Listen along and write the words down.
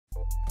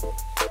Welcome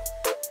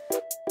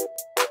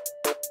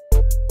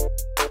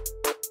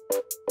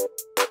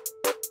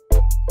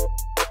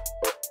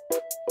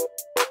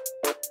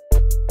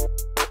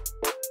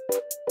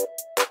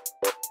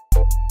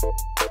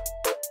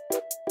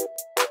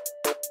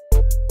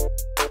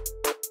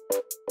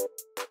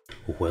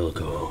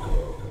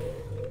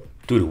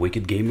to the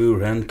Wicked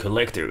Gamer and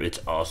Collector. It's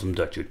awesome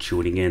that you're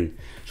tuning in.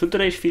 So in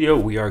today's video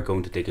we are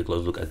going to take a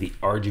close look at the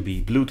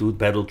RGB Bluetooth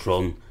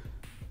Battletron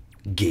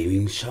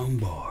gaming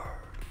soundbar.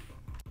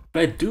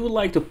 I do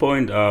like to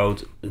point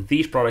out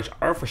these products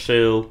are for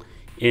sale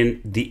in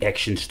the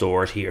Action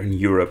stores here in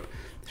Europe.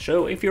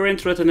 So if you're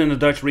interested in a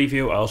Dutch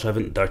review, I also have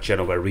a Dutch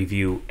channel where I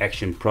review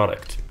Action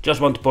product.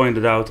 Just want to point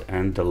it out,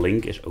 and the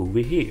link is over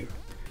here.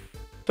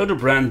 So the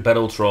brand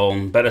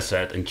Battletron, better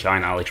said, in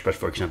China, AliExpress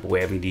for example,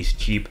 we're having these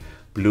cheap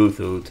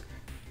Bluetooth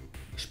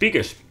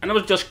speakers. And I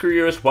was just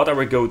curious what are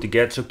we going to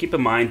get. So keep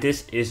in mind,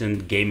 this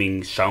isn't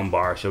gaming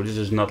soundbar. So this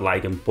is not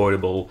like a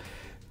portable,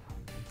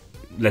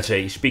 let's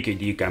say, speaker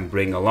that you can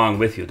bring along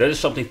with you. That is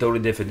something totally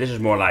different. This is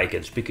more like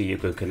a speaker you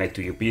can connect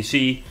to your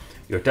PC,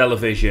 your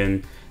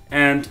television,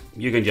 and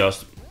you can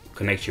just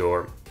connect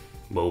your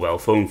mobile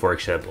phone, for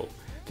example.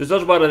 So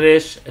that's what it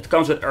is. It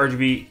comes with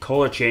RGB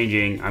color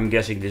changing. I'm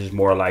guessing this is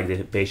more like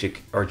the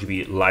basic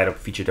RGB light up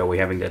feature that we're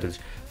having, that is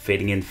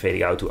fading in,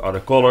 fading out to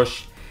other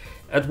colors.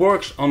 It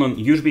works on a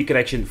USB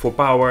connection for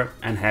power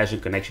and has a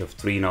connection of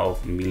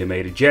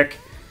 3.5mm jack.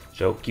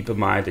 So keep in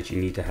mind that you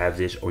need to have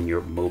this on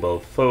your mobile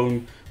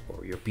phone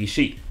or your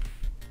PC.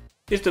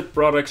 This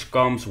product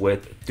comes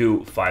with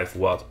two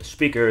 5-watt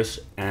speakers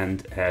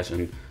and has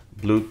a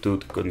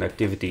Bluetooth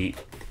connectivity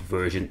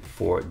version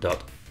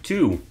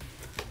 4.2.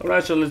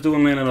 Alright, so let's do a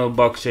little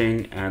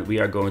unboxing and we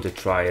are going to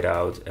try it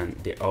out. And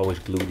they always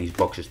glue these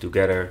boxes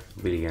together,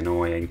 really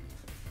annoying.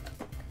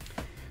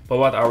 But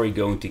what are we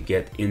going to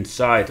get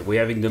inside? We're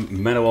having the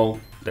manual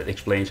that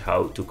explains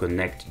how to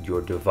connect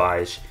your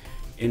device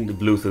in the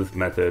Bluetooth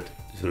method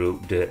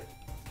through the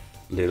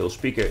little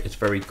speaker. It's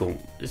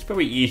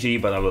very easy,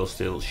 but I will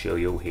still show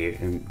you here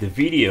in the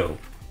video.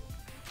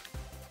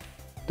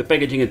 The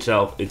packaging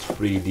itself, it's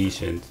pretty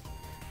decent.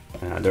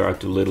 There are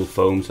two little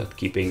foams that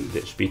keeping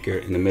the speaker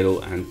in the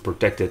middle and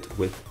protected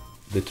with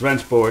the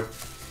transport.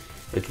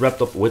 It's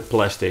wrapped up with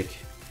plastic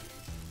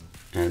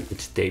and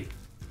it's taped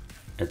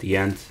at the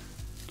end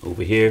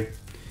over here.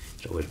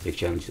 So it's a big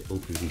challenge to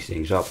open these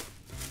things up.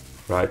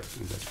 Right,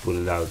 let's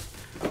pull it out.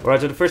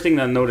 Alright, so the first thing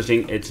that I'm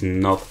noticing, it's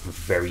not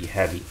very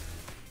heavy.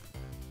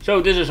 So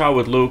this is how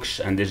it looks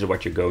and this is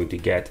what you're going to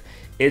get.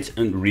 It's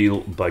a real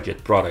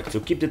budget product.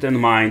 So keep that in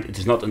mind. It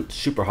is not a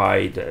super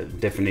high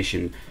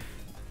definition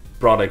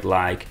product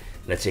like,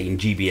 let's say, in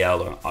JBL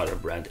or other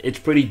brand. It's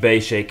pretty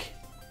basic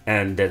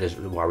and that is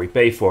what we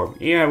pay for.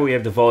 Here we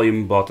have the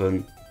volume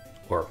button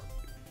or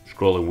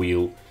scrolling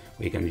wheel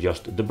where you can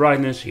adjust the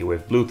brightness. Here we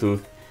have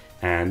Bluetooth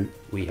and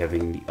we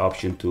having the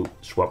option to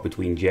swap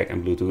between jack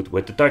and Bluetooth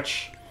with the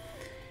touch.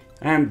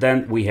 And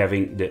then we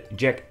having the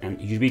jack and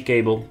USB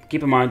cable.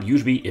 Keep in mind,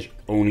 USB is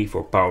only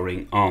for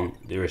powering on.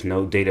 There is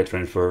no data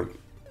transfer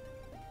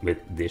with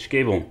this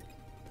cable.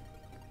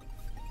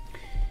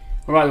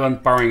 Alright, when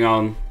powering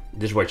on,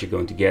 this is what you're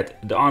going to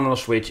get. The on-off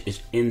switch is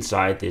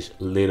inside this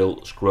little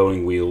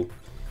scrolling wheel.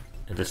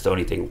 And that's the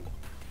only thing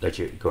that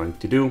you're going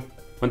to do.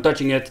 When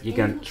touching it, you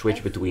can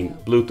switch between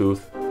Bluetooth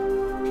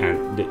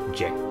and the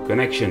jack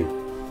connection.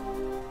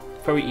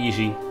 Very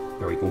easy,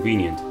 very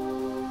convenient.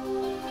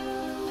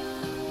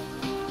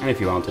 And if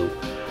you want to,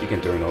 you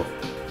can turn off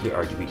the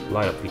RGB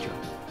light up feature.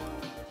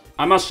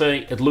 I must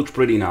say, it looks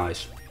pretty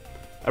nice.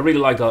 I really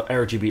like that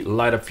RGB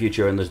light up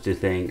feature on this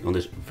thing, on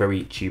this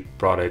very cheap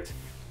product.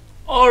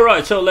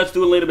 Alright, so let's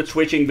do a little bit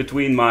switching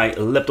between my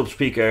laptop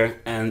speaker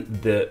and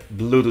the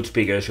Bluetooth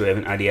speaker so you have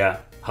an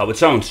idea how it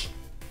sounds.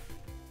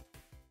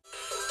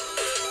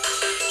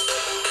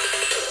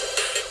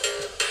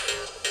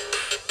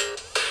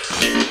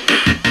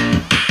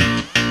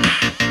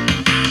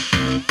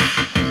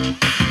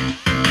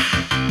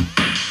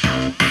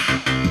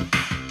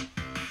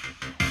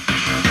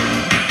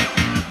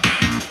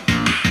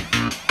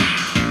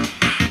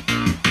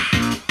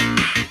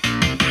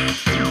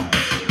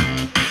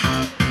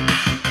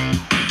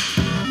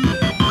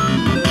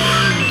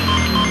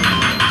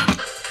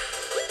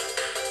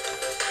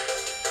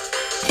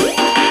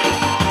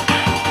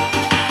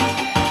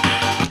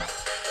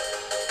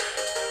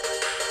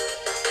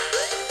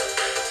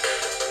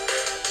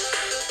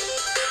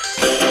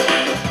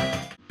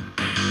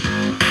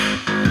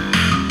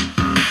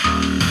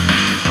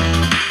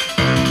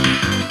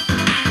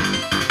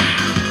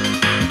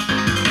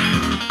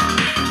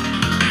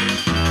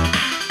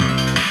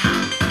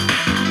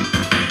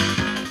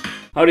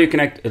 How do you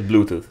connect it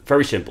Bluetooth?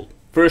 Very simple.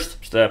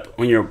 First step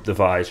on your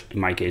device, in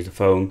my case the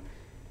phone,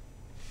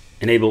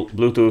 enable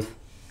Bluetooth.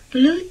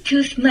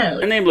 Bluetooth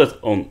mode. Enable it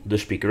on the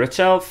speaker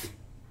itself.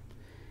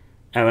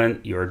 And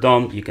when you're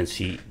done, you can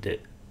see the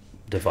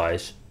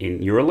device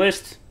in your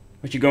list.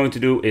 What you're going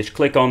to do is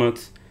click on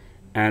it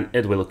and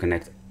it will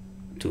connect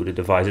to the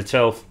device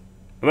itself.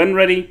 When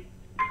ready,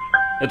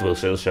 it will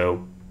say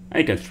so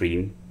and you can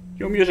stream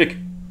your music.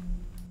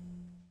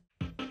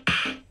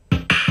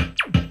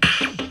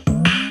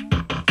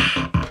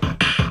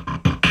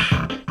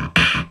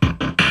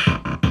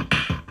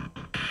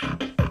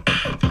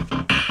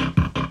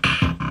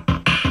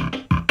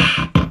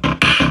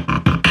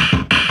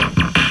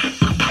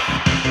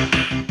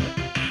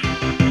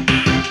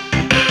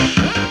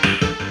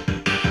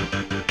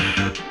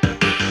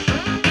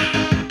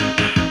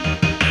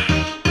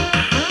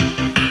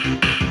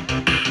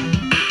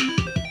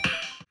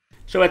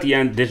 So at the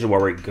end, this is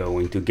what we're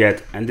going to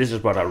get, and this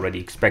is what I already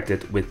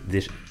expected with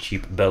this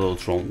cheap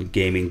Battletron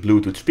gaming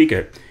Bluetooth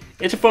speaker.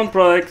 It's a fun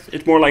product,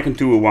 it's more like a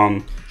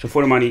 2-in-1, so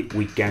for the money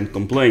we can't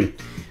complain.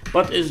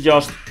 But it's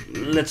just,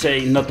 let's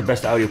say, not the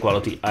best audio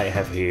quality I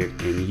have here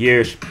in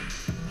years.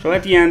 So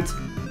at the end,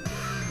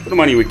 for the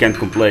money we can't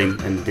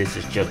complain, and this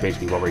is just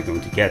basically what we're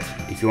going to get.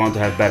 If you want to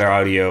have better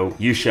audio,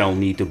 you shall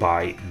need to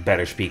buy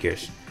better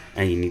speakers,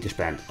 and you need to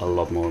spend a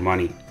lot more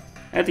money.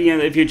 At the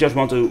end, if you just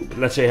want to,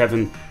 let's say, have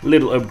a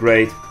little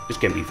upgrade, this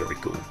can be very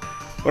cool.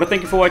 But I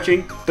thank you for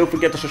watching. Don't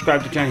forget to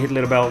subscribe to the channel, hit the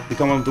little bell,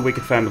 become one of the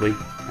Wicked family,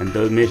 and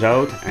don't miss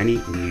out any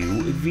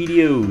new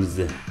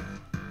videos.